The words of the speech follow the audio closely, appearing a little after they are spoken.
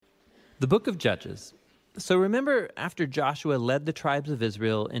The book of Judges. So remember, after Joshua led the tribes of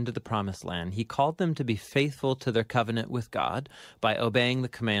Israel into the promised land, he called them to be faithful to their covenant with God by obeying the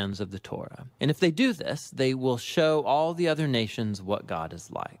commands of the Torah. And if they do this, they will show all the other nations what God is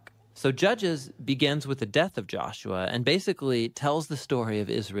like. So Judges begins with the death of Joshua and basically tells the story of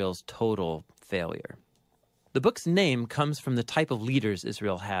Israel's total failure. The book's name comes from the type of leaders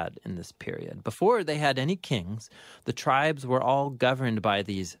Israel had in this period. Before they had any kings, the tribes were all governed by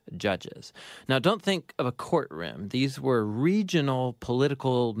these judges. Now, don't think of a courtroom. These were regional,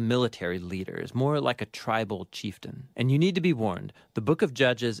 political, military leaders, more like a tribal chieftain. And you need to be warned, the book of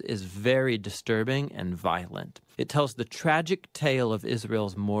Judges is very disturbing and violent. It tells the tragic tale of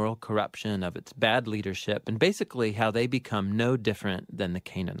Israel's moral corruption, of its bad leadership, and basically how they become no different than the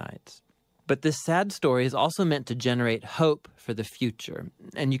Canaanites. But this sad story is also meant to generate hope for the future,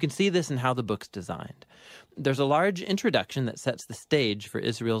 and you can see this in how the book's designed. There's a large introduction that sets the stage for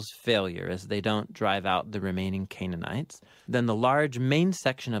Israel's failure as they don't drive out the remaining Canaanites. Then the large main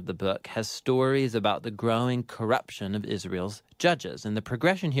section of the book has stories about the growing corruption of Israel's judges, and the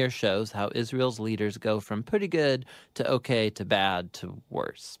progression here shows how Israel's leaders go from pretty good to okay to bad to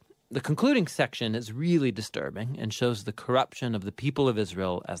worse. The concluding section is really disturbing and shows the corruption of the people of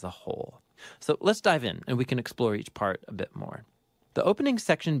Israel as a whole. So let's dive in, and we can explore each part a bit more. The opening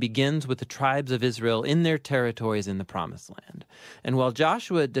section begins with the tribes of Israel in their territories in the Promised Land. And while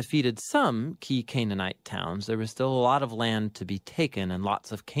Joshua defeated some key Canaanite towns, there was still a lot of land to be taken and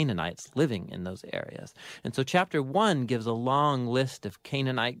lots of Canaanites living in those areas. And so chapter 1 gives a long list of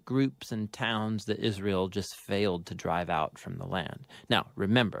Canaanite groups and towns that Israel just failed to drive out from the land. Now,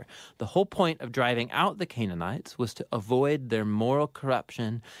 remember, the whole point of driving out the Canaanites was to avoid their moral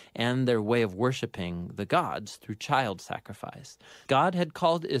corruption and their way of worshiping the gods through child sacrifice. God had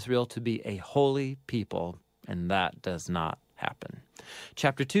called Israel to be a holy people, and that does not happen.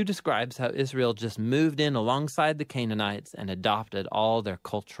 Chapter 2 describes how Israel just moved in alongside the Canaanites and adopted all their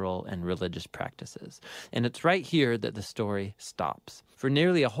cultural and religious practices. And it's right here that the story stops. For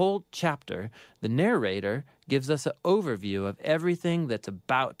nearly a whole chapter, the narrator gives us an overview of everything that's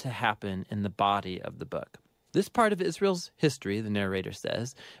about to happen in the body of the book. This part of Israel's history, the narrator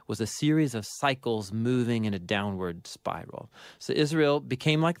says, was a series of cycles moving in a downward spiral. So Israel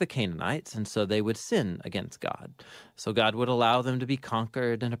became like the Canaanites, and so they would sin against God. So God would allow them to be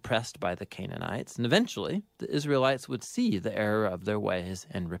conquered and oppressed by the Canaanites, and eventually the Israelites would see the error of their ways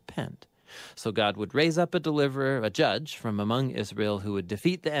and repent. So God would raise up a deliverer, a judge from among Israel who would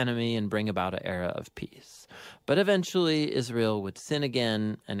defeat the enemy and bring about an era of peace. But eventually Israel would sin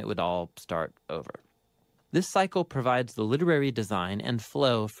again, and it would all start over. This cycle provides the literary design and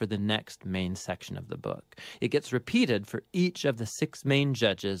flow for the next main section of the book. It gets repeated for each of the 6 main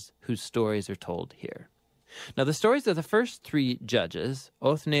judges whose stories are told here. Now, the stories of the first 3 judges,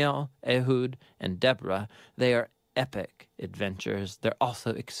 Othniel, Ehud, and Deborah, they are epic adventures. They're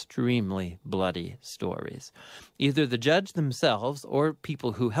also extremely bloody stories. Either the judge themselves or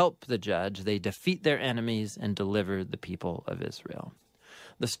people who help the judge, they defeat their enemies and deliver the people of Israel.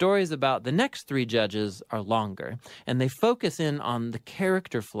 The stories about the next 3 judges are longer, and they focus in on the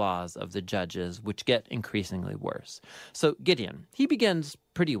character flaws of the judges, which get increasingly worse. So Gideon, he begins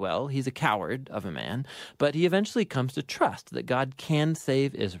pretty well. He's a coward of a man, but he eventually comes to trust that God can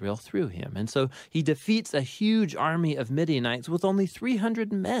save Israel through him. And so he defeats a huge army of Midianites with only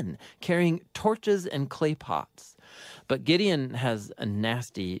 300 men carrying torches and clay pots. But Gideon has a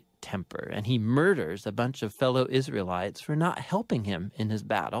nasty temper, and he murders a bunch of fellow Israelites for not helping him in his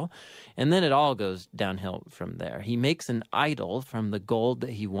battle. And then it all goes downhill from there. He makes an idol from the gold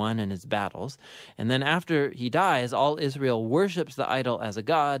that he won in his battles. And then after he dies, all Israel worships the idol as a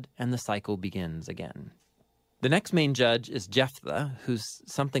god, and the cycle begins again. The next main judge is Jephthah, who's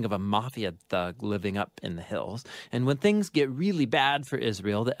something of a mafia thug living up in the hills. And when things get really bad for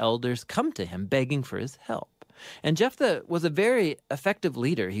Israel, the elders come to him begging for his help. And Jephthah was a very effective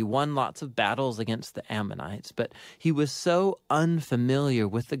leader. He won lots of battles against the Ammonites, but he was so unfamiliar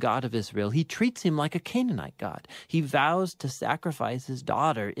with the God of Israel, he treats him like a Canaanite god. He vows to sacrifice his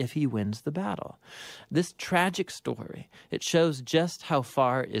daughter if he wins the battle. This tragic story, it shows just how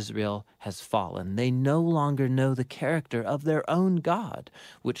far Israel has fallen. They no longer know the character of their own God,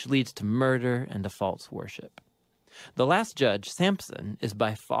 which leads to murder and to false worship. The last judge, Samson, is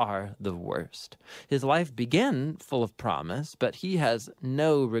by far the worst. His life began full of promise, but he has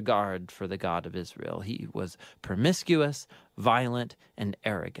no regard for the God of Israel. He was promiscuous, violent, and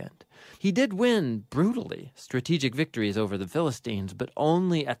arrogant. He did win brutally strategic victories over the Philistines, but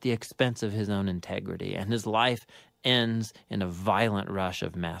only at the expense of his own integrity, and his life ends in a violent rush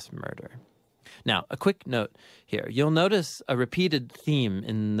of mass murder. Now, a quick note here. You'll notice a repeated theme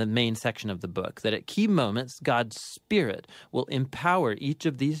in the main section of the book, that at key moments, God's Spirit will empower each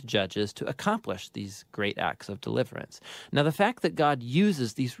of these judges to accomplish these great acts of deliverance. Now, the fact that God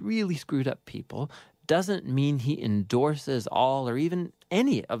uses these really screwed up people doesn't mean he endorses all or even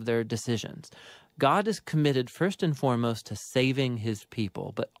any of their decisions. God is committed first and foremost to saving his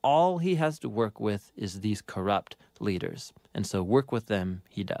people, but all he has to work with is these corrupt leaders. And so work with them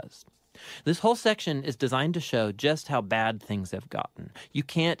he does. This whole section is designed to show just how bad things have gotten. You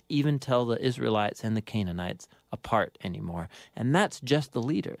can't even tell the Israelites and the Canaanites apart anymore, and that's just the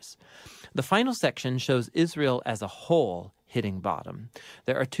leaders. The final section shows Israel as a whole hitting bottom.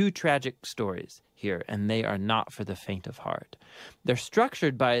 There are two tragic stories here, and they are not for the faint of heart. They're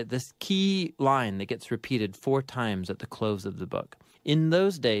structured by this key line that gets repeated 4 times at the close of the book. In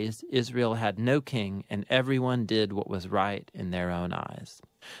those days, Israel had no king, and everyone did what was right in their own eyes.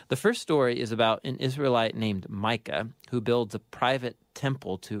 The first story is about an Israelite named Micah who builds a private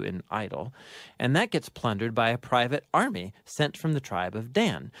temple to an idol, and that gets plundered by a private army sent from the tribe of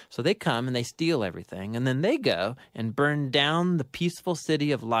Dan. So they come and they steal everything, and then they go and burn down the peaceful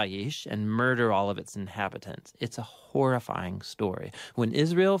city of Laish and murder all of its inhabitants. It's a horrifying story. When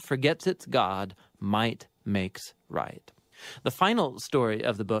Israel forgets its God, might makes right. The final story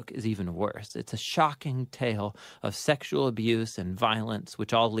of the book is even worse. It's a shocking tale of sexual abuse and violence,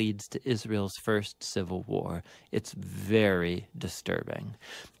 which all leads to Israel's first civil war. It's very disturbing.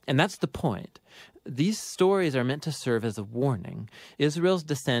 And that's the point. These stories are meant to serve as a warning. Israel's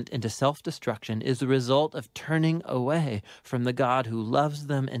descent into self-destruction is the result of turning away from the God who loves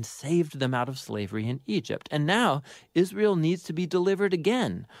them and saved them out of slavery in Egypt. And now Israel needs to be delivered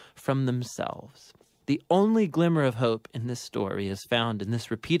again from themselves. The only glimmer of hope in this story is found in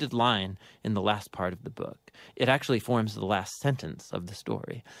this repeated line in the last part of the book. It actually forms the last sentence of the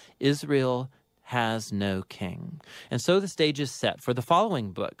story. Israel has no king. And so the stage is set for the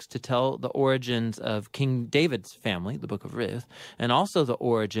following books to tell the origins of King David's family, the book of Ruth, and also the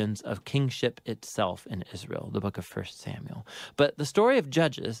origins of kingship itself in Israel, the book of 1 Samuel. But the story of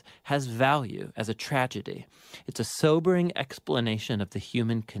Judges has value as a tragedy. It's a sobering explanation of the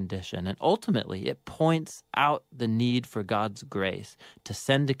human condition, and ultimately it points out the need for God's grace to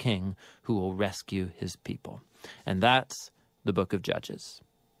send a king who will rescue his people. And that's the book of Judges.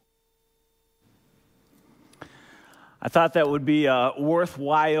 I thought that would be a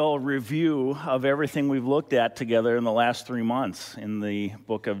worthwhile review of everything we've looked at together in the last 3 months in the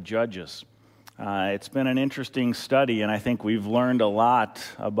book of Judges. It's been an interesting study, and I think we've learned a lot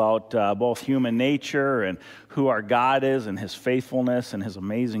about both human nature and who our God is and his faithfulness and his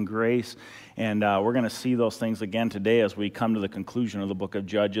amazing grace. And we're going to see those things again today as we come to the conclusion of the book of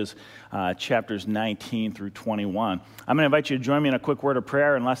Judges, chapters 19 through 21. I'm going to invite you to join me in a quick word of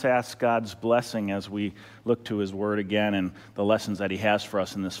prayer, and let's ask God's blessing as we look to his word again and the lessons that he has for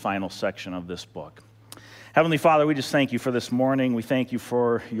us in this final section of this book. Heavenly Father, we just thank you for this morning. We thank you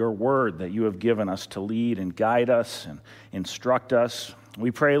for your word that you have given us to lead and guide us and instruct us.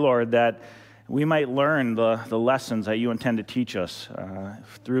 We pray, Lord, that we might learn the lessons that you intend to teach us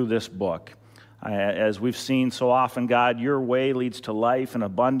through this book. As we've seen so often, God, your way leads to life and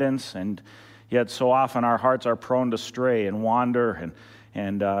abundance, and yet so often our hearts are prone to stray and wander.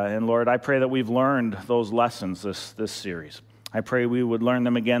 And Lord, I pray that we've learned those lessons this series. I pray we would learn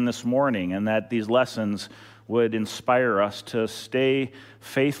them again this morning, and that these lessons would inspire us to stay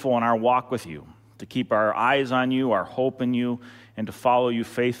faithful in our walk with you, to keep our eyes on you, our hope in you, and to follow you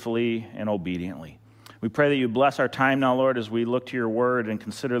faithfully and obediently. We pray that you bless our time now, Lord, as we look to your word and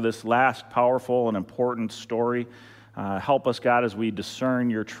consider this last powerful and important story. Help us, God, as we discern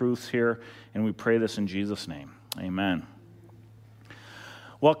your truths here, and we pray this in Jesus' name. Amen.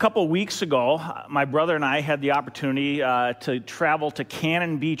 Well, a couple weeks ago, my brother and I had the opportunity to travel to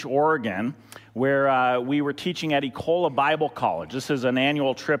Cannon Beach, Oregon, where we were teaching at Ecola Bible College. This is an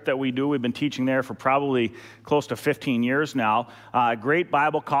annual trip that we do. We've been teaching there for probably close to 15 years now. Great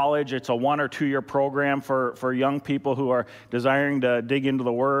Bible college. It's a 1 or 2 year program for young people who are desiring to dig into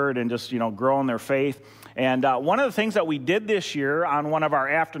the Word and just, grow in their faith. And one of the things that we did this year on one of our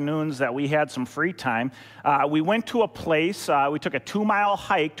afternoons that we had some free time, we went to a place, we took a 2-mile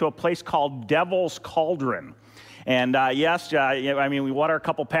hike to a place called Devil's Cauldron. And yes, I mean, what are a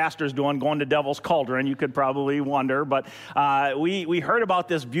couple pastors doing going to Devil's Cauldron? You could probably wonder. But we heard about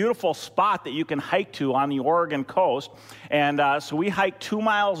this beautiful spot that you can hike to on the Oregon coast. And so we hiked 2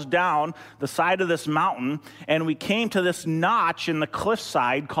 miles down the side of this mountain, and we came to this notch in the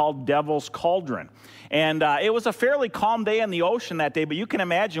cliffside called Devil's Cauldron. And it was a fairly calm day in the ocean that day, but you can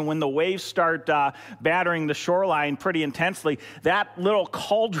imagine when the waves start battering the shoreline pretty intensely, that little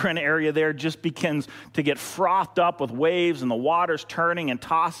cauldron area there just begins to get frothed up with waves, and the water's turning and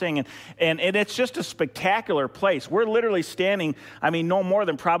tossing, and it's just a spectacular place. We're literally standing, I mean, no more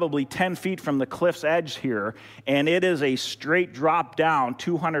than probably 10 feet from the cliff's edge here, and it is a straight drop down,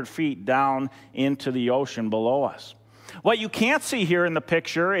 200 feet down into the ocean below us. What you can't see here in the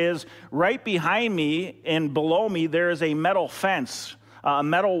picture is right behind me and below me, there is a metal fence, a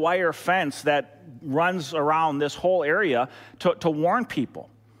metal wire fence that runs around this whole area to warn people.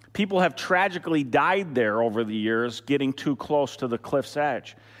 People have tragically died there over the years getting too close to the cliff's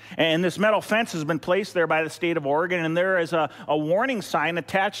edge. And this metal fence has been placed there by the state of Oregon, and there is a warning sign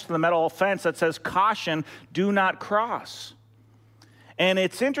attached to the metal fence that says, "Caution, do not cross." And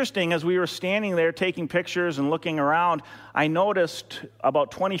it's interesting, as we were standing there taking pictures and looking around, I noticed about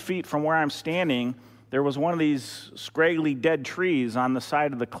 20 feet from where I'm standing, there was one of these scraggly dead trees on the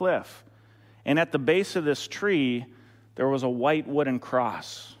side of the cliff. And at the base of this tree, there was a white wooden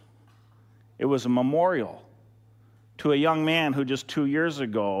cross. It was a memorial to a young man who just 2 years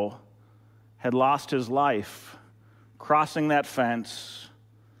ago had lost his life crossing that fence,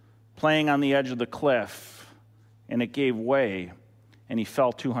 playing on the edge of the cliff, and it gave way, and he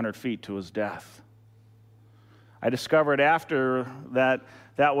fell 200 feet to his death. I discovered after that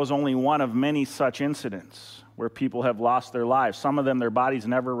that was only one of many such incidents where people have lost their lives. Some of them, their bodies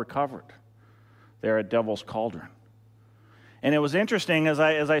never recovered there at Devil's Cauldron. And it was interesting as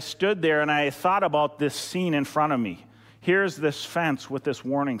I stood there and I thought about this scene in front of me. Here's this fence with this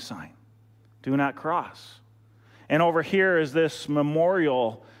warning sign, "Do not cross." And over here is this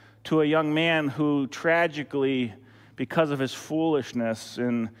memorial to a young man who tragically, because of his foolishness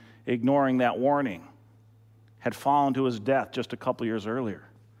in ignoring that warning, had fallen to his death just a couple years earlier.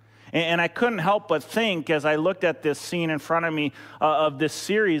 And I couldn't help but think, as I looked at this scene in front of me, of this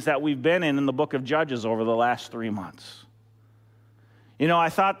series that we've been in the book of Judges over the last 3 months. You know, I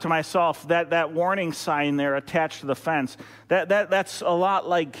thought to myself that warning sign there attached to the fence, that's a lot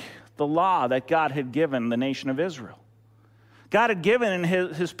like the law that God had given the nation of Israel. God had given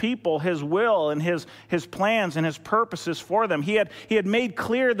his people his will and his plans and his purposes for them. He had made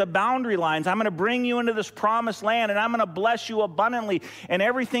clear the boundary lines. I'm going to bring you into this promised land, and I'm going to bless you abundantly, and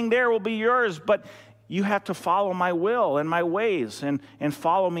everything there will be yours, but you have to follow my will and my ways and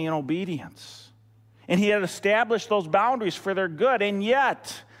follow me in obedience. And he had established those boundaries for their good, and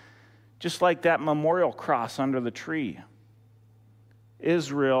yet, just like that memorial cross under the tree,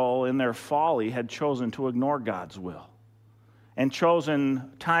 Israel, in their folly, had chosen to ignore God's will, and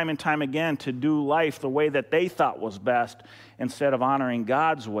chosen time and time again to do life the way that they thought was best instead of honoring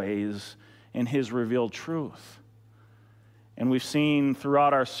God's ways in his revealed truth. And we've seen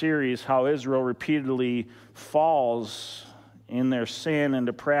throughout our series how Israel repeatedly falls in their sin and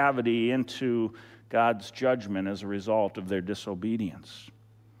depravity into God's judgment as a result of their disobedience.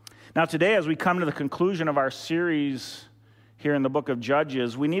 Now today, as we come to the conclusion of our series here in the book of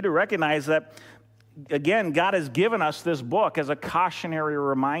Judges, we need to recognize that again, God has given us this book as a cautionary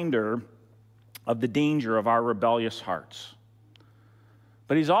reminder of the danger of our rebellious hearts.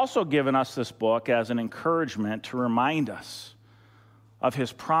 But he's also given us this book as an encouragement to remind us of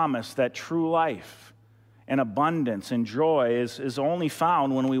his promise that true life and abundance and joy is only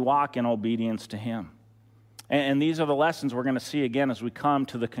found when we walk in obedience to him. And these are the lessons we're going to see again as we come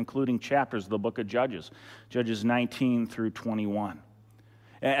to the concluding chapters of the book of Judges, Judges 19 through 21.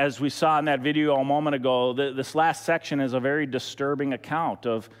 As we saw in that video a moment ago, this last section is a very disturbing account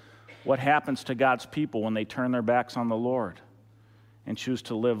of what happens to God's people when they turn their backs on the Lord and choose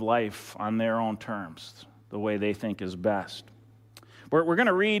to live life on their own terms, the way they think is best. We're going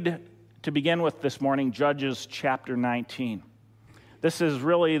to read, to begin with this morning, Judges chapter 19. This is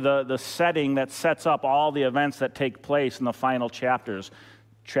really the setting that sets up all the events that take place in the final chapters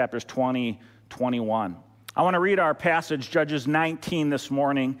 20, 21. I want to read our passage, Judges 19, this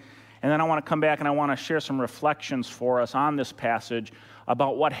morning, and then I want to come back and I want to share some reflections for us on this passage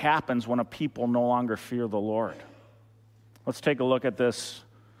about what happens when a people no longer fear the Lord. Let's take a look at this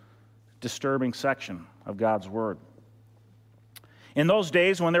disturbing section of God's Word. In those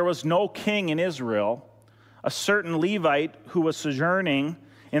days when there was no king in Israel, a certain Levite who was sojourning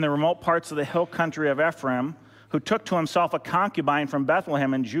in the remote parts of the hill country of Ephraim, who took to himself a concubine from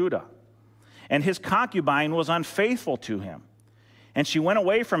Bethlehem in Judah. and his concubine was unfaithful to him. And she went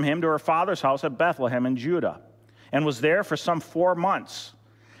away from him to her father's house at Bethlehem in Judah, and was there for some 4 months.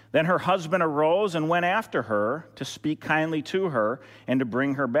 Then her husband arose and went after her to speak kindly to her and to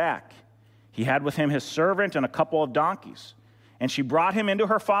bring her back. He had with him his servant and a couple of donkeys. And she brought him into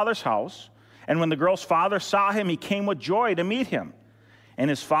her father's house. And when the girl's father saw him, he came with joy to meet him. And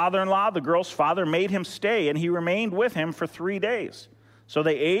his father-in-law, the girl's father, made him stay, and he remained with him for 3 days. So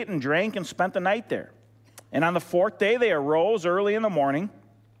they ate and drank and spent the night there. And on the 4th day they arose early in the morning,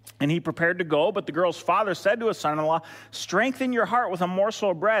 and he prepared to go. But the girl's father said to his son-in-law, "Strengthen your heart with a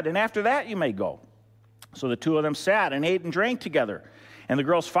morsel of bread, and after that you may go." So the two of them sat and ate and drank together. And the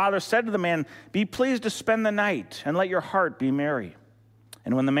girl's father said to the man, "Be pleased to spend the night, and let your heart be merry."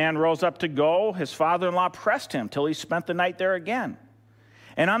 And when the man rose up to go, his father-in-law pressed him till he spent the night there again.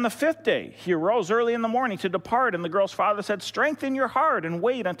 And on the 5th day he arose early in the morning to depart, and the girl's father said, "Strengthen your heart and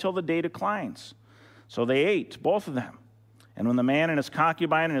wait until the day declines." So they ate, both of them. And when the man and his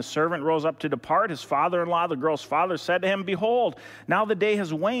concubine and his servant rose up to depart, his father-in-law, the girl's father, said to him, "Behold, now the day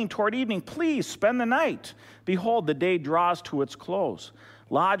has waned toward evening. Please spend the night. Behold, the day draws to its close.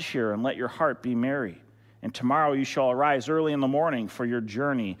 Lodge here and let your heart be merry. And tomorrow you shall arise early in the morning for your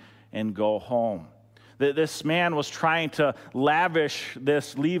journey and go home." This man was trying to lavish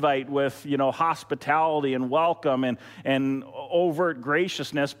this Levite with, hospitality and welcome and overt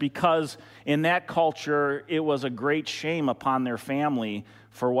graciousness, because in that culture, it was a great shame upon their family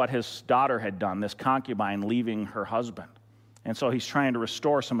for what his daughter had done, this concubine leaving her husband. And so he's trying to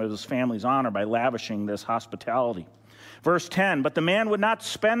restore some of his family's honor by lavishing this hospitality. Verse 10, "But the man would not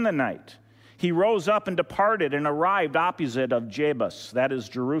spend the night. He rose up and departed and arrived opposite of Jebus," that is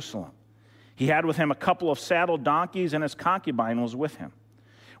Jerusalem. He had with him a couple of saddled donkeys, and his concubine was with him.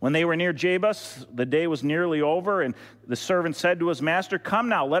 When they were near Jebus, the day was nearly over, and the servant said to his master, "Come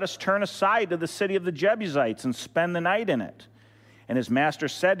now, let us turn aside to the city of the Jebusites and spend the night in it." And his master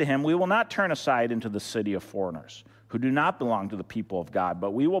said to him, "We will not turn aside into the city of foreigners, who do not belong to the people of God,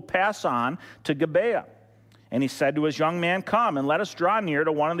 but we will pass on to Gibeah." And he said to his young man, "Come, and let us draw near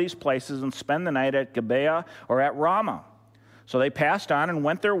to one of these places and spend the night at Gibeah or at Ramah." So they passed on and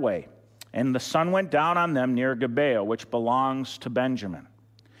went their way. And the sun went down on them near Gibeah, which belongs to Benjamin.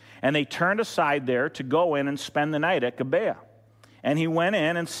 And they turned aside there to go in and spend the night at Gibeah. And he went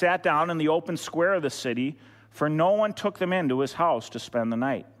in and sat down in the open square of the city, for no one took them into his house to spend the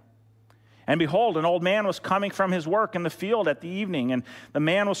night. And behold, an old man was coming from his work in the field at the evening, and the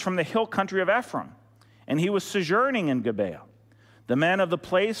man was from the hill country of Ephraim, and he was sojourning in Gibeah. The men of the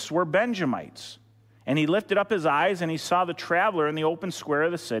place were Benjamites. And he lifted up his eyes, and he saw the traveler in the open square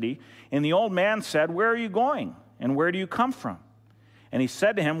of the city. And the old man said, "Where are you going, and where do you come from?" And he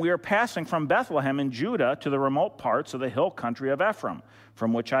said to him, "We are passing from Bethlehem in Judah to the remote parts of the hill country of Ephraim,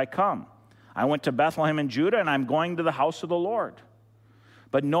 from which I come. I went to Bethlehem in Judah, and I'm going to the house of the Lord.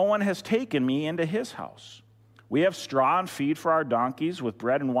 But no one has taken me into his house. We have straw and feed for our donkeys, with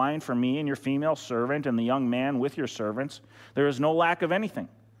bread and wine for me and your female servant and the young man with your servants. There is no lack of anything."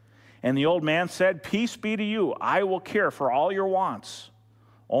 And the old man said, "Peace be to you. I will care for all your wants.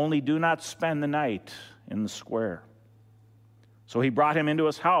 Only do not spend the night in the square." So he brought him into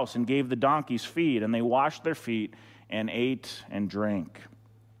his house and gave the donkeys feed, and they washed their feet and ate and drank.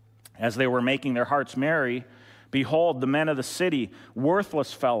 As they were making their hearts merry, behold, the men of the city,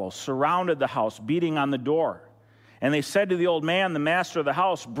 worthless fellows, surrounded the house, beating on the door. And they said to the old man, the master of the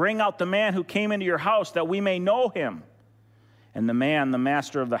house, "Bring out the man who came into your house, that we may know him." And the man, the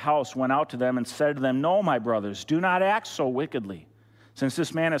master of the house, went out to them and said to them, "No, my brothers, do not act so wickedly. Since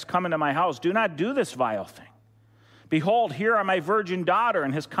this man has come into my house, do not do this vile thing. Behold, here are my virgin daughter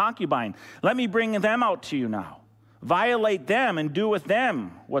and his concubine. Let me bring them out to you now. Violate them and do with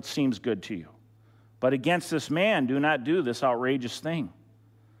them what seems good to you. But against this man, do not do this outrageous thing."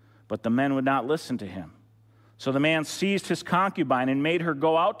 But the men would not listen to him. So the man seized his concubine and made her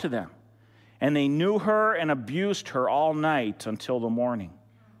go out to them. And they knew her and abused her all night until the morning.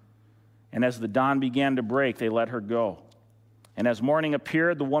 And as the dawn began to break, they let her go. And as morning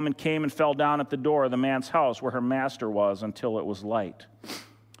appeared, the woman came and fell down at the door of the man's house where her master was until it was light.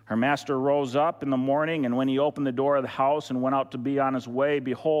 Her master rose up in the morning, and when he opened the door of the house and went out to be on his way,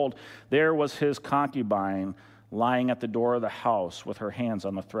 behold, there was his concubine lying at the door of the house with her hands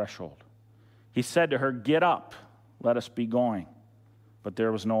on the threshold. He said to her, "Get up, let us be going." But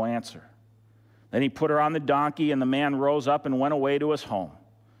there was no answer. Then he put her on the donkey, and the man rose up and went away to his home.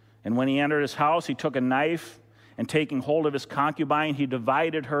 And when he entered his house, he took a knife, and taking hold of his concubine, he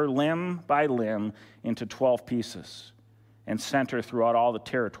divided her limb by limb into 12 pieces, and sent her throughout all the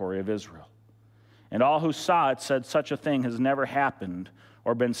territory of Israel. And all who saw it said such a thing has never happened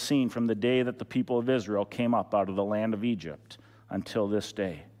or been seen from the day that the people of Israel came up out of the land of Egypt until this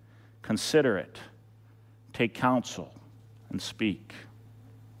day. Consider it, take counsel, and speak.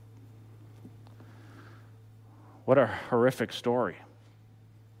 What a horrific story.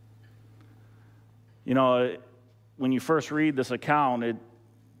 You know, when you first read this account, it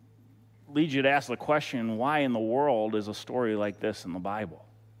leads you to ask the question, why in the world is a story like this in the Bible?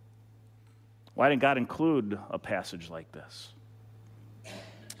 Why didn't God include a passage like this?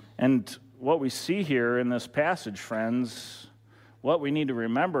 And what we see here in this passage, friends, what we need to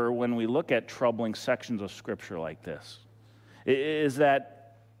remember when we look at troubling sections of Scripture like this, is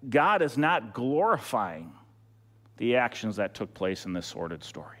that God is not glorifying the actions that took place in this sordid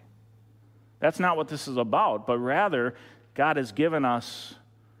story. That's not what this is about, but rather, God has given us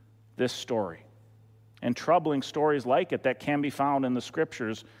this story. And troubling stories like it that can be found in the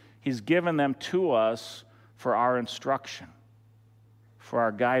Scriptures, He's given them to us for our instruction, for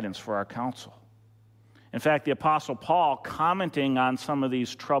our guidance, for our counsel. In fact, the Apostle Paul, commenting on some of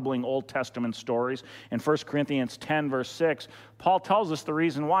these troubling Old Testament stories in 1 Corinthians 10, verse 6, Paul tells us the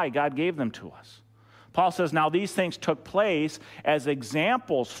reason why God gave them to us. Paul says, now these things took place as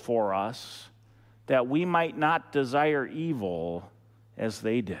examples for us that we might not desire evil as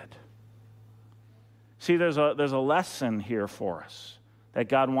they did. See, there's a lesson here for us that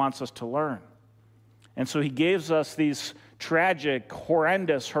God wants us to learn. And so he gives us these tragic,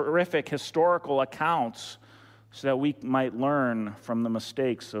 horrendous, horrific historical accounts so that we might learn from the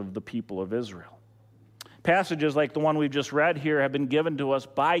mistakes of the people of Israel. Passages like the one we've just read here have been given to us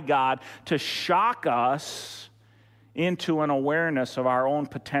by God to shock us into an awareness of our own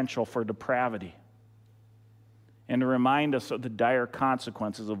potential for depravity and to remind us of the dire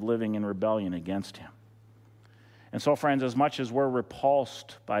consequences of living in rebellion against Him. And so, friends, as much as we're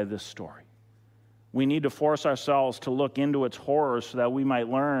repulsed by this story, we need to force ourselves to look into its horrors so that we might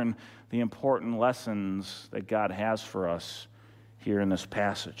learn the important lessons that God has for us here in this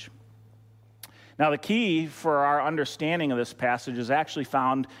passage. Now, the key for our understanding of this passage is actually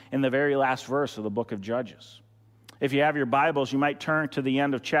found in the very last verse of the book of Judges. If you have your Bibles, you might turn to the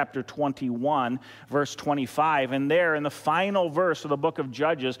end of chapter 21, verse 25. And there, in the final verse of the book of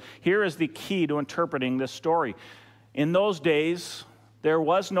Judges, here is the key to interpreting this story. In those days, there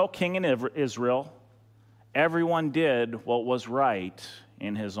was no king in Israel. Everyone did what was right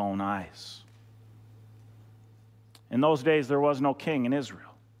in his own eyes. In those days, there was no king in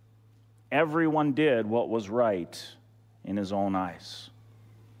Israel. Everyone did what was right in his own eyes.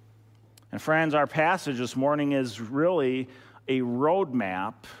 And friends, our passage this morning is really a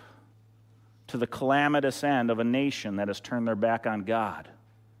roadmap to the calamitous end of a nation that has turned their back on God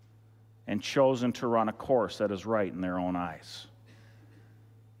and chosen to run a course that is right in their own eyes.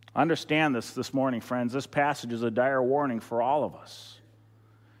 Understand this morning, friends. This passage is a dire warning for all of us.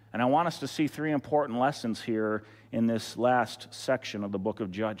 And I want us to see three important lessons here in this last section of the book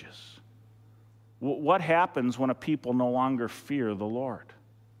of Judges. What happens when a people no longer fear the Lord?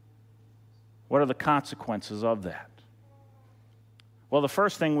 What are the consequences of that? Well, the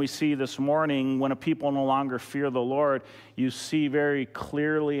first thing we see this morning, when a people no longer fear the Lord, you see very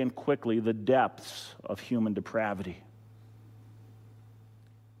clearly and quickly the depths of human depravity.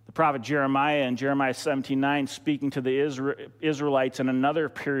 The prophet Jeremiah in Jeremiah 17:9, speaking to the Israelites in another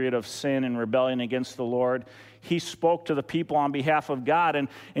period of sin and rebellion against the Lord, he spoke to the people on behalf of God. And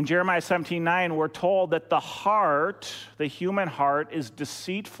in Jeremiah 17:9, we're told that the heart, the human heart, is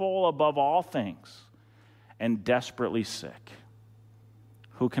deceitful above all things and desperately sick.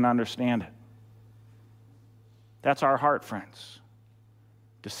 Who can understand it? That's our heart, friends.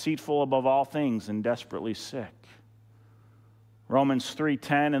 Deceitful above all things and desperately sick. Romans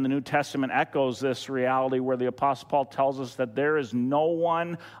 3:10 in the New Testament echoes this reality where the Apostle Paul tells us that there is no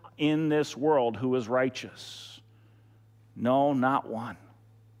one in this world who is righteous. No, not one.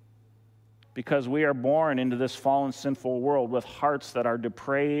 Because we are born into this fallen, sinful world with hearts that are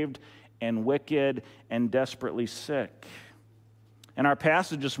depraved and wicked and desperately sick. And our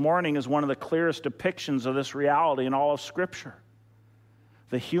passage this morning is one of the clearest depictions of this reality in all of Scripture.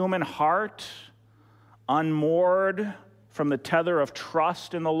 The human heart, unmoored from the tether of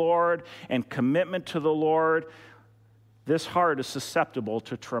trust in the Lord and commitment to the Lord, this heart is susceptible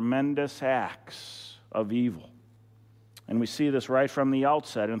to tremendous acts of evil. And we see this right from the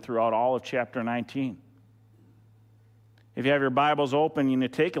outset and throughout all of chapter 19. If you have your Bibles open, you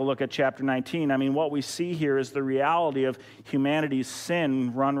need to take a look at chapter 19. What we see here is the reality of humanity's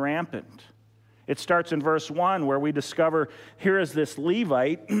sin run rampant. It starts in verse 1 where we discover here is this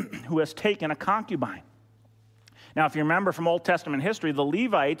Levite who has taken a concubine. Now, if you remember from Old Testament history, the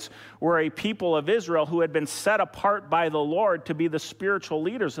Levites were a people of Israel who had been set apart by the Lord to be the spiritual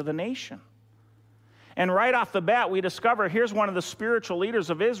leaders of the nation. And right off the bat, we discover here's one of the spiritual leaders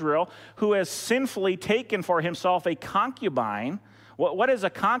of Israel who has sinfully taken for himself a concubine. What is a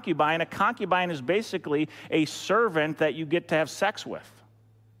concubine? A concubine is basically a servant that you get to have sex with.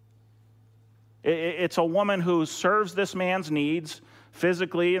 It's a woman who serves this man's needs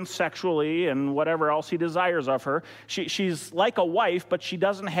physically and sexually and whatever else he desires of her. She's like a wife, but she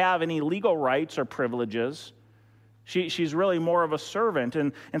doesn't have any legal rights or privileges. She's really more of a servant.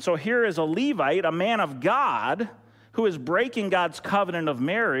 And so here is a Levite, a man of God, who is breaking God's covenant of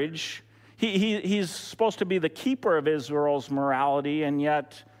marriage. He's supposed to be the keeper of Israel's morality, and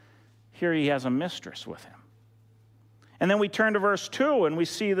yet here he has a mistress with him. And then we turn to verse 2, and we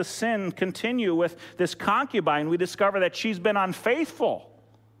see the sin continue with this concubine. We discover that she's been unfaithful.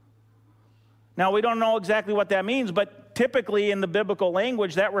 Now, we don't know exactly what that means, but typically in the biblical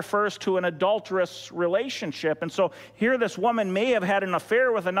language, that refers to an adulterous relationship. And so here this woman may have had an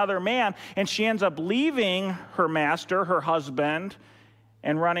affair with another man, and she ends up leaving her master, her husband,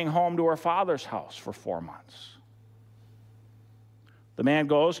 and running home to her father's house for 4 months. The man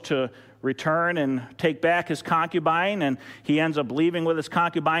goes to return and take back his concubine, and he ends up leaving with his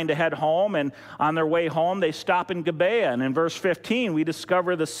concubine to head home. And on their way home, they stop in Gibeah. And in verse 15, we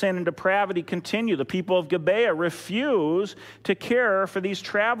discover the sin and depravity continue. The people of Gibeah refuse to care for these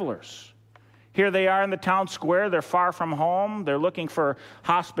travelers. Here they are in the town square. They're far from home. They're looking for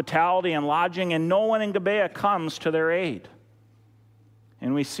hospitality and lodging, and no one in Gibeah comes to their aid.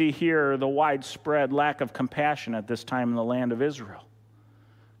 And we see here the widespread lack of compassion at this time in the land of Israel.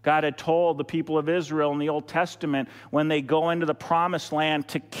 God had told the people of Israel in the Old Testament when they go into the promised land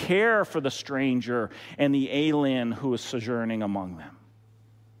to care for the stranger and the alien who is sojourning among them.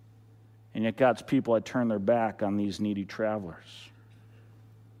 And yet God's people had turned their back on these needy travelers.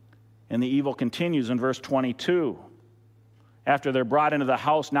 And the evil continues in verse 22. After they're brought into the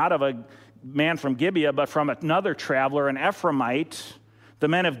house, not of a man from Gibeah, but from another traveler, an Ephraimite, the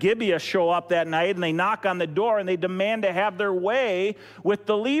men of Gibeah show up that night, and they knock on the door, and they demand to have their way with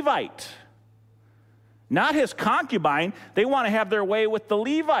the Levite. Not his concubine. They want to have their way with the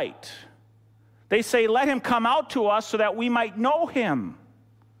Levite. They say, let him come out to us so that we might know him.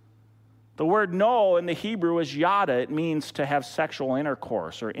 The word know in the Hebrew is yada. It means to have sexual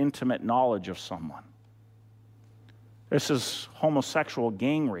intercourse or intimate knowledge of someone. This is homosexual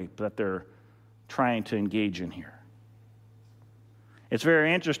gang rape that they're trying to engage in here. It's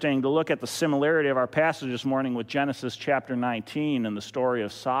very interesting to look at the similarity of our passage this morning with Genesis chapter 19 and the story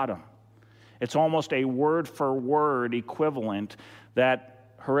of Sodom. It's almost a word-for-word equivalent, that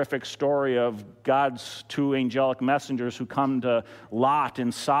horrific story of God's two angelic messengers who come to Lot in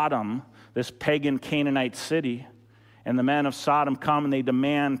Sodom, this pagan Canaanite city, and the men of Sodom come and they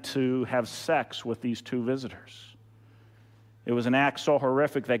demand to have sex with these two visitors. It was an act so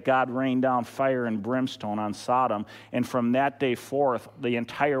horrific that God rained down fire and brimstone on Sodom, and from that day forth, the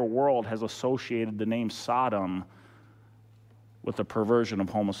entire world has associated the name Sodom with the perversion of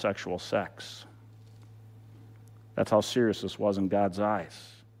homosexual sex. That's how serious this was in God's eyes.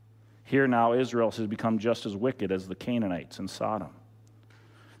 Here now, Israel has become just as wicked as the Canaanites in Sodom.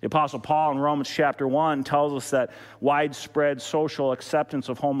 The Apostle Paul in Romans chapter 1 tells us that widespread social acceptance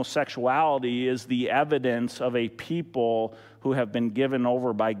of homosexuality is the evidence of a people who have been given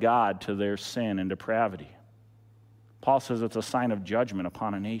over by God to their sin and depravity. Paul says it's a sign of judgment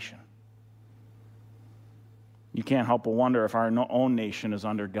upon a nation. You can't help but wonder if our own nation is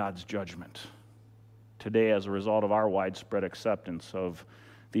under God's judgment today as a result of our widespread acceptance of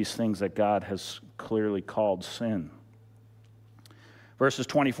these things that God has clearly called sin. Verses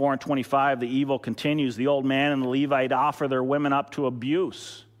 24 and 25, the evil continues. The old man and the Levite offer their women up to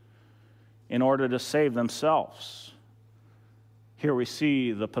abuse in order to save themselves. Here we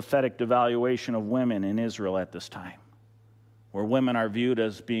see the pathetic devaluation of women in Israel at this time, where women are viewed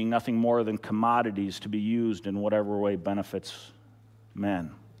as being nothing more than commodities to be used in whatever way benefits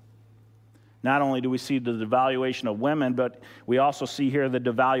men. Not only do we see the devaluation of women, but we also see here the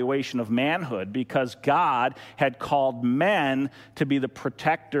devaluation of manhood, because God had called men to be the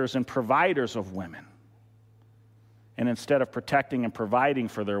protectors and providers of women. And instead of protecting and providing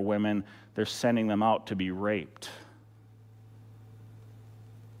for their women, they're sending them out to be raped.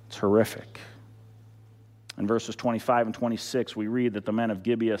 It's horrific. In verses 25 and 26, we read that the men of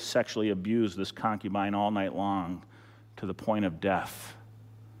Gibeah sexually abused this concubine all night long to the point of death.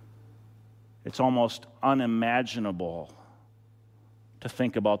 It's almost unimaginable to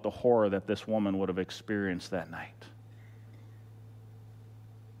think about the horror that this woman would have experienced that night.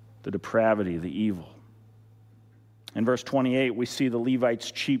 The depravity, the evil. In verse 28, we see the Levite's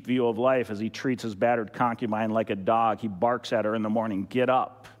cheap view of life as he treats his battered concubine like a dog. He barks at her in the morning, "Get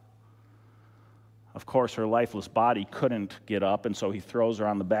up." Of course, her lifeless body couldn't get up, and so he throws her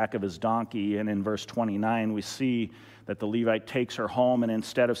on the back of his donkey. And in verse 29, we see that the Levite takes her home, and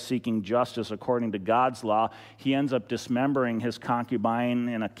instead of seeking justice according to God's law, he ends up dismembering his concubine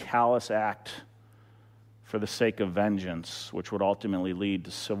in a callous act for the sake of vengeance, which would ultimately lead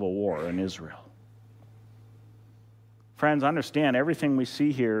to civil war in Israel. Friends, understand, everything we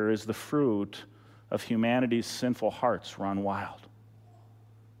see here is the fruit of humanity's sinful hearts run wild.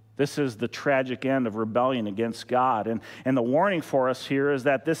 This is the tragic end of rebellion against God. And the warning for us here is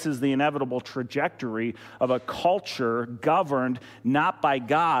that this is the inevitable trajectory of a culture governed not by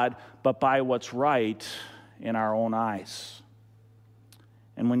God, but by what's right in our own eyes.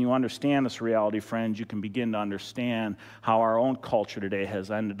 And when you understand this reality, friends, you can begin to understand how our own culture today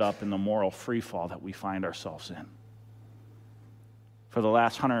has ended up in the moral freefall that we find ourselves in. For the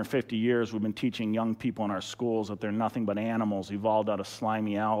last 150 years, we've been teaching young people in our schools that they're nothing but animals evolved out of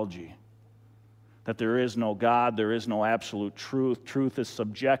slimy algae. That there is no God, there is no absolute truth. Truth is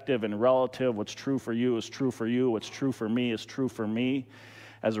subjective and relative. What's true for you is true for you. What's true for me is true for me.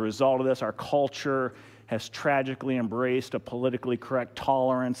 As a result of this, our culture has tragically embraced a politically correct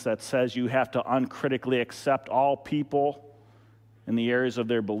tolerance that says you have to uncritically accept all people in the areas of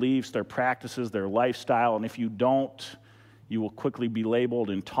their beliefs, their practices, their lifestyle, and if you don't, you will quickly be labeled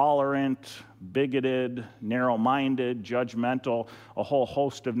intolerant, bigoted, narrow-minded, judgmental, a whole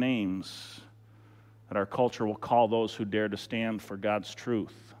host of names that our culture will call those who dare to stand for God's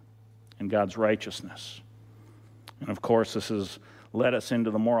truth and God's righteousness. And of course, this has led us into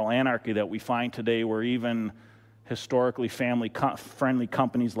the moral anarchy that we find today, where even historically family-friendly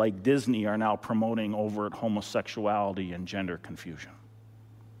companies like Disney are now promoting overt homosexuality and gender confusion.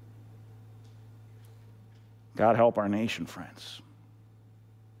 God help our nation, friends.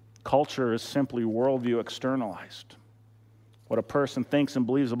 Culture is simply worldview externalized. What a person thinks and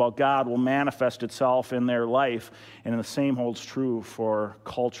believes about God will manifest itself in their life, and the same holds true for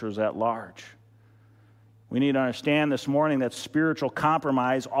cultures at large. We need to understand this morning that spiritual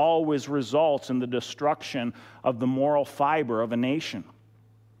compromise always results in the destruction of the moral fiber of a nation.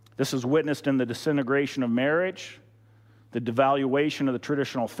 This is witnessed in the disintegration of marriage, the devaluation of the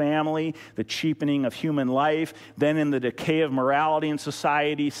traditional family, the cheapening of human life, then in the decay of morality in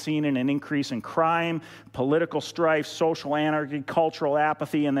society, seen in an increase in crime, political strife, social anarchy, cultural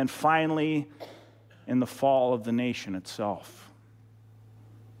apathy, and then finally in the fall of the nation itself.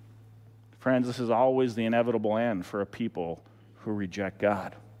 Friends, this is always the inevitable end for a people who reject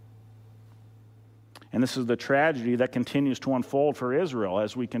God. And this is the tragedy that continues to unfold for Israel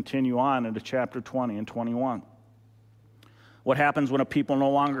as we continue on into chapter 20 and 21. What happens when a people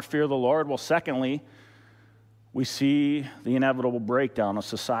no longer fear the Lord? Well, secondly, we see the inevitable breakdown of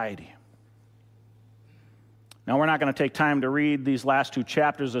society. Now, we're not going to take time to read these last two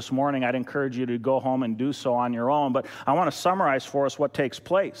chapters this morning. I'd encourage you to go home and do so on your own, but I want to summarize for us what takes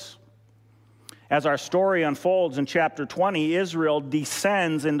place. As our story unfolds in chapter 20, Israel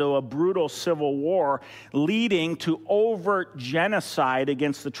descends into a brutal civil war, leading to overt genocide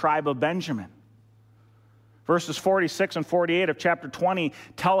against the tribe of Benjamin. Verses 46 and 48 of chapter 20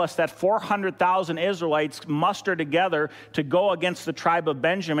 tell us that 400,000 Israelites muster together to go against the tribe of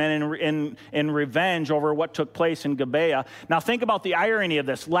Benjamin in revenge over what took place in Gibeah. Now think about the irony of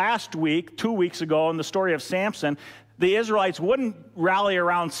this. Last week, 2 weeks ago, in the story of Samson, the Israelites wouldn't rally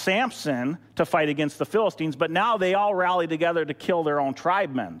around Samson to fight against the Philistines, but now they all rally together to kill their own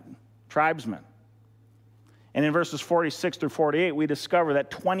tribesmen. And in verses 46 through 48, we discover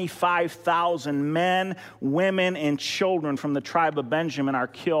that 25,000 men, women, and children from the tribe of Benjamin are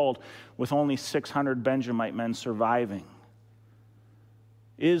killed, with only 600 Benjamite men surviving.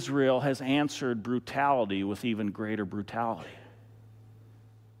 Israel has answered brutality with even greater brutality.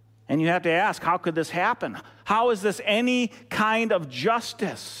 And you have to ask, how could this happen? How is this any kind of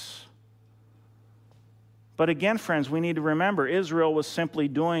justice? But again, friends, we need to remember, Israel was simply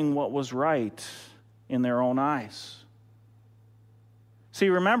doing what was right in their own eyes. See,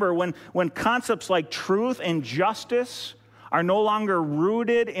 remember, when concepts like truth and justice are no longer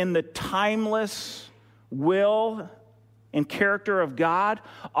rooted in the timeless will and character of God,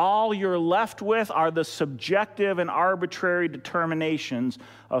 all you're left with are the subjective and arbitrary determinations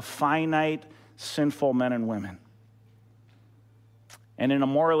of finite, sinful men and women. And in a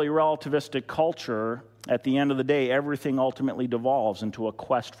morally relativistic culture, at the end of the day, everything ultimately devolves into a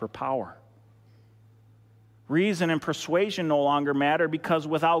quest for power. Reason and persuasion no longer matter, because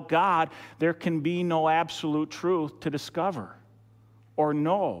without God, there can be no absolute truth to discover or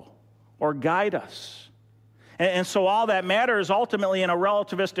know or guide us. And so all that matters ultimately in a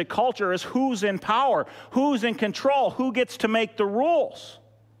relativistic culture is who's in power, who's in control, who gets to make the rules.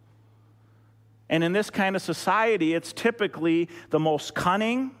 And in this kind of society, it's typically the most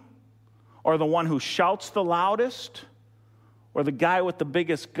cunning, or the one who shouts the loudest, or the guy with the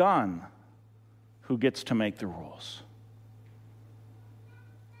biggest gun who gets to make the rules.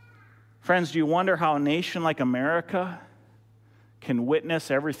 Friends, do you wonder how a nation like America can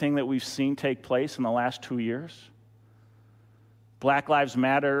witness everything that we've seen take place in the last 2 years? Black Lives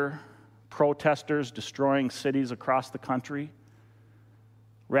Matter protesters destroying cities across the country,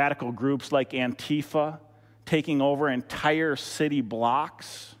 radical groups like Antifa taking over entire city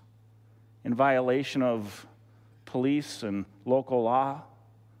blocks in violation of police and local law.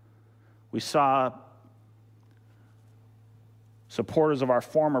 We saw supporters of our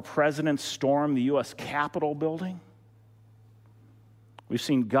former president storm the U.S. Capitol building. We've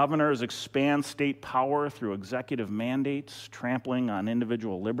seen governors expand state power through executive mandates, trampling on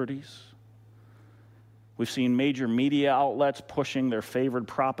individual liberties. We've seen major media outlets pushing their favored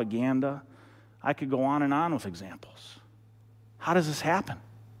propaganda. I could go on and on with examples. How does this happen?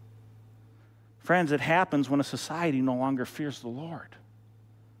 Friends, it happens when a society no longer fears the Lord,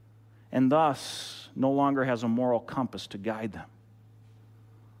 and thus no longer has a moral compass to guide them.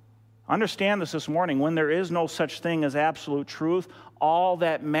 Understand this morning. When there is no such thing as absolute truth, all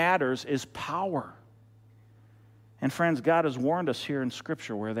that matters is power. And friends, God has warned us here in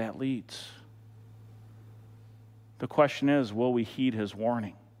Scripture where that leads. The question is, will we heed His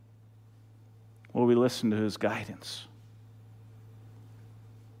warning? Will we listen to His guidance?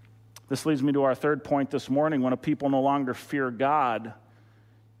 This leads me to our third point this morning. When a people no longer fear God,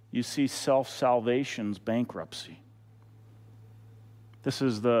 you see self-salvation's bankruptcy. This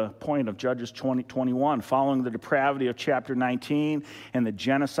is the point of Judges 20:21. Following the depravity of chapter 19 and the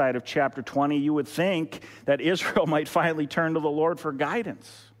genocide of chapter 20, you would think that Israel might finally turn to the Lord for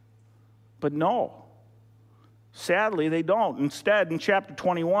guidance. But no. Sadly, they don't. Instead, in chapter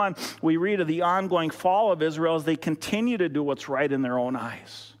 21, we read of the ongoing fall of Israel as they continue to do what's right in their own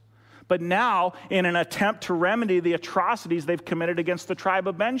eyes. But now, in an attempt to remedy the atrocities they've committed against the tribe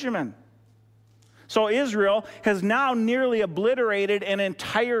of Benjamin. So Israel has now nearly obliterated an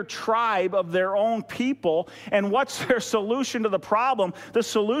entire tribe of their own people. And what's their solution to the problem? The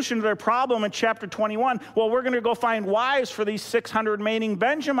solution to their problem in chapter 21, well, we're going to go find wives for these 600 remaining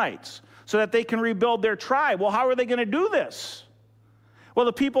Benjamites so that they can rebuild their tribe. Well, how are they going to do this? Well,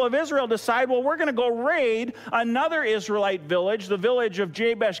 the people of Israel decide, well, we're going to go raid another Israelite village, the village of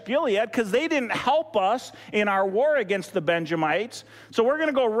Jabesh Gilead, because they didn't help us in our war against the Benjamites. So we're going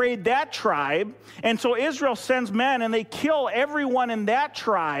to go raid that tribe. And so Israel sends men, and they kill everyone in that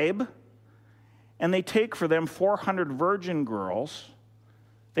tribe, and they take for them 400 virgin girls.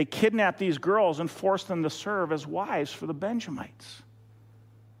 They kidnap these girls and force them to serve as wives for the Benjamites.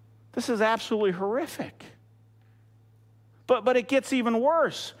 This is absolutely horrific. But it gets even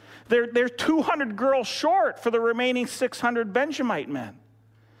worse. They're 200 girls short for the remaining 600 Benjamite men.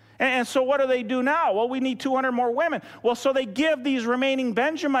 And so what do they do now? Well, we need 200 more women. Well, so they give these remaining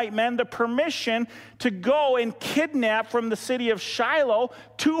Benjamite men the permission to go and kidnap from the city of Shiloh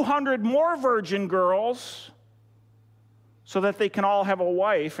 200 more virgin girls so that they can all have a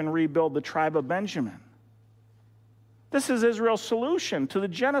wife and rebuild the tribe of Benjamin. This is Israel's solution to the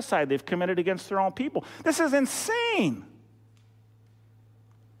genocide they've committed against their own people. This is insane.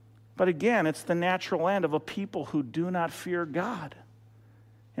 But again, it's the natural end of a people who do not fear God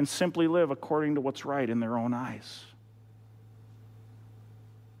and simply live according to what's right in their own eyes.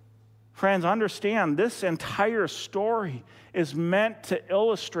 Friends, understand this entire story is meant to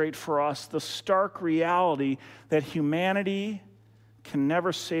illustrate for us the stark reality that humanity can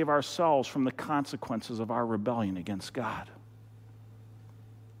never save ourselves from the consequences of our rebellion against God.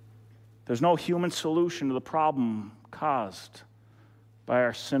 There's no human solution to the problem caused by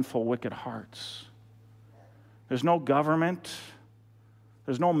our sinful, wicked hearts. There's no government,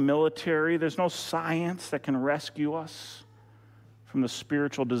 there's no military, there's no science that can rescue us from the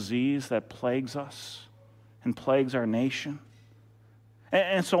spiritual disease that plagues us and plagues our nation.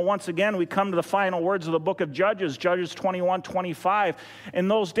 And so once again, we come to the final words of the book of Judges, Judges 21:25. In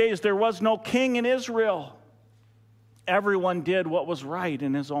those days, there was no king in Israel. Everyone did what was right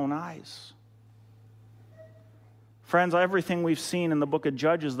in his own eyes. Friends, everything we've seen in the book of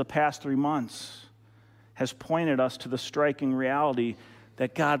Judges the past 3 months has pointed us to the striking reality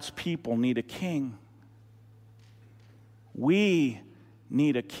that God's people need a king. We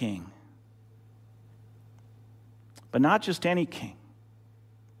need a king. But not just any king.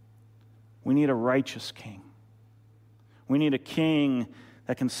 We need a righteous king. We need a king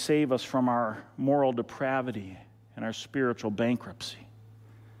that can save us from our moral depravity and our spiritual bankruptcy.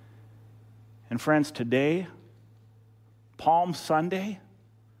 And friends, today, Palm Sunday,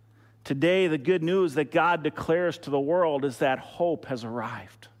 today the good news that God declares to the world is that hope has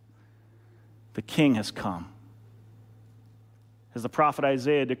arrived. The King has come. As the prophet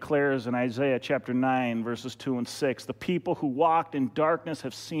Isaiah declares in Isaiah chapter 9, verses 2 and 6, the people who walked in darkness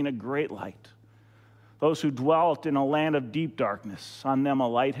have seen a great light. Those who dwelt in a land of deep darkness, on them a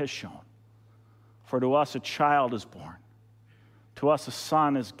light has shone. For to us a child is born, to us a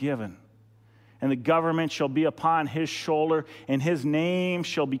son is given, and the government shall be upon his shoulder, and his name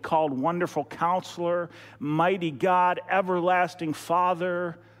shall be called Wonderful Counselor, Mighty God, Everlasting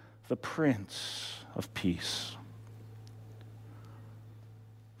Father, the Prince of Peace.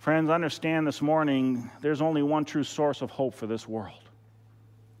 Friends, understand this morning, there's only one true source of hope for this world.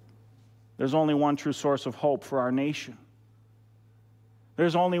 There's only one true source of hope for our nation.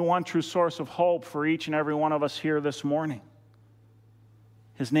 There's only one true source of hope for each and every one of us here this morning.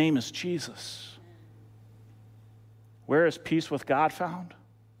 His name is Jesus. Where is peace with God found?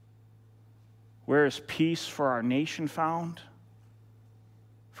 Where is peace for our nation found?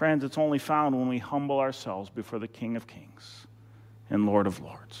 Friends, it's only found when we humble ourselves before the King of Kings and Lord of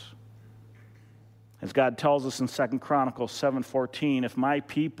Lords. As God tells us in 2 Chronicles 7:14, if my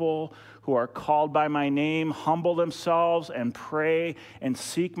people who are called by my name humble themselves and pray and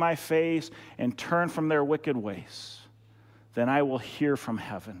seek my face and turn from their wicked ways, then I will hear from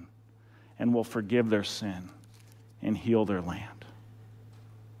heaven and will forgive their sin and heal their land.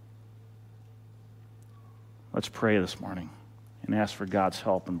 Let's pray this morning and ask for God's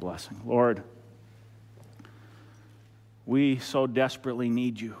help and blessing. Lord, we so desperately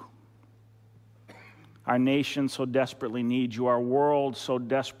need you. Our nation so desperately needs you. Our world so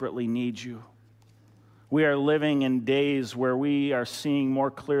desperately needs you. We are living in days where we are seeing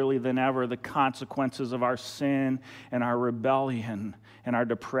more clearly than ever the consequences of our sin and our rebellion and our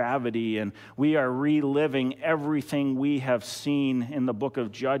depravity, and we are reliving everything we have seen in the book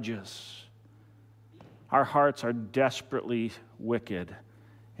of Judges. Our hearts are desperately wicked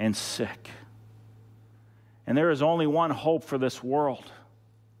and sick. And there is only one hope for this world.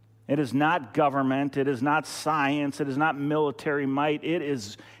 It is not government, it is not science, it is not military might. It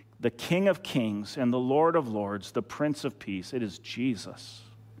is the King of Kings and the Lord of Lords, the Prince of Peace. It is Jesus.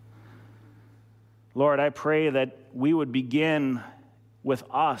 Lord, I pray that we would begin with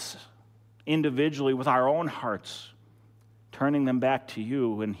us individually, with our own hearts, turning them back to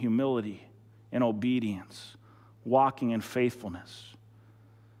you in humility and obedience, walking in faithfulness.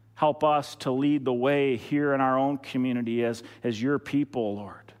 Help us to lead the way here in our own community as your people,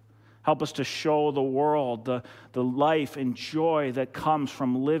 Lord. Help us to show the world the life and joy that comes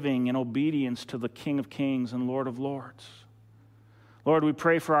from living in obedience to the King of Kings and Lord of Lords. Lord, we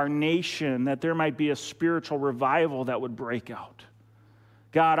pray for our nation that there might be a spiritual revival that would break out.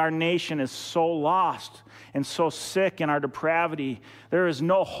 God, our nation is so lost and so sick in our depravity. There is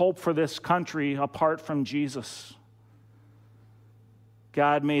no hope for this country apart from Jesus.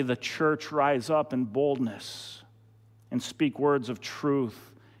 God, may the church rise up in boldness and speak words of truth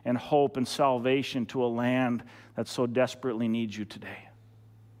and hope and salvation to a land that so desperately needs you today.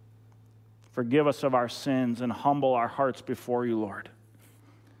 Forgive us of our sins and humble our hearts before you, Lord.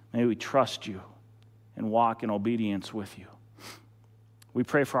 May we trust you and walk in obedience with you. We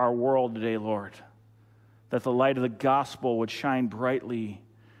pray for our world today, Lord, that the light of the gospel would shine brightly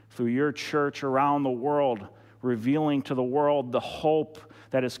through your church around the world, revealing to the world the hope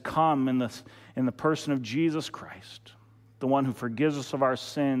that has come in the person of Jesus Christ, the one who forgives us of our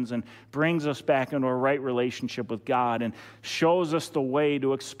sins and brings us back into a right relationship with God and shows us the way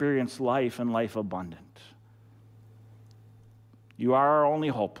to experience life and life abundant. You are our only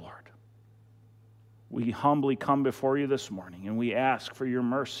hope, Lord. We humbly come before you this morning and we ask for your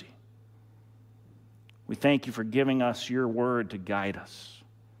mercy. We thank you for giving us your word to guide us.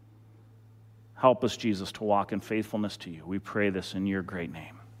 Help us, Jesus, to walk in faithfulness to you. We pray this in your great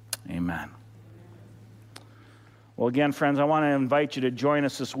name. Amen. Well, again, friends, I want to invite you to join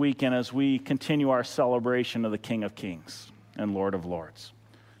us this weekend as we continue our celebration of the King of Kings and Lord of Lords.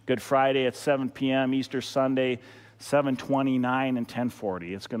 Good Friday at 7 p.m., Easter Sunday, 7:29 and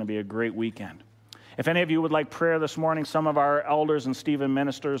 10:40. It's going to be a great weekend. If any of you would like prayer this morning, some of our elders and Stephen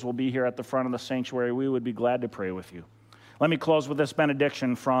ministers will be here at the front of the sanctuary. We would be glad to pray with you. Let me close with this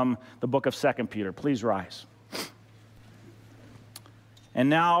benediction from the book of 2 Peter. Please rise. And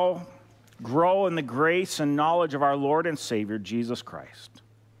now, grow in the grace and knowledge of our Lord and Savior, Jesus Christ.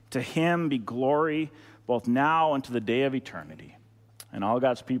 To him be glory both now and to the day of eternity. And all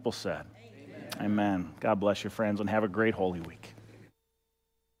God's people said, Amen. Amen. God bless you, friends, and have a great Holy Week.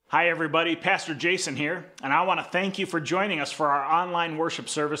 Hi everybody, Pastor Jason here, and I want to thank you for joining us for our online worship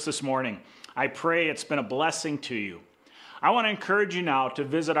service this morning. I pray it's been a blessing to you. I want to encourage you now to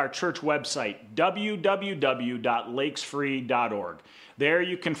visit our church website, www.lakesfree.org. There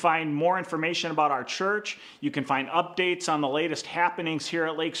you can find more information about our church, you can find updates on the latest happenings here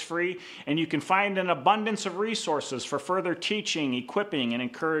at Lakes Free, and you can find an abundance of resources for further teaching, equipping, and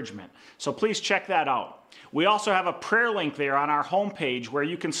encouragement. So please check that out. We also have a prayer link there on our homepage where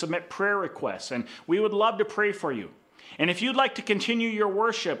you can submit prayer requests, and we would love to pray for you. And if you'd like to continue your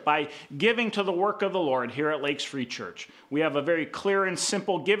worship by giving to the work of the Lord here at Lakes Free Church, we have a very clear and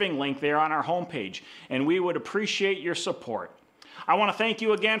simple giving link there on our homepage, and we would appreciate your support. I want to thank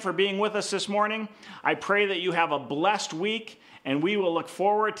you again for being with us this morning. I pray that you have a blessed week, and we will look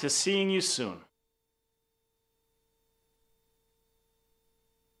forward to seeing you soon.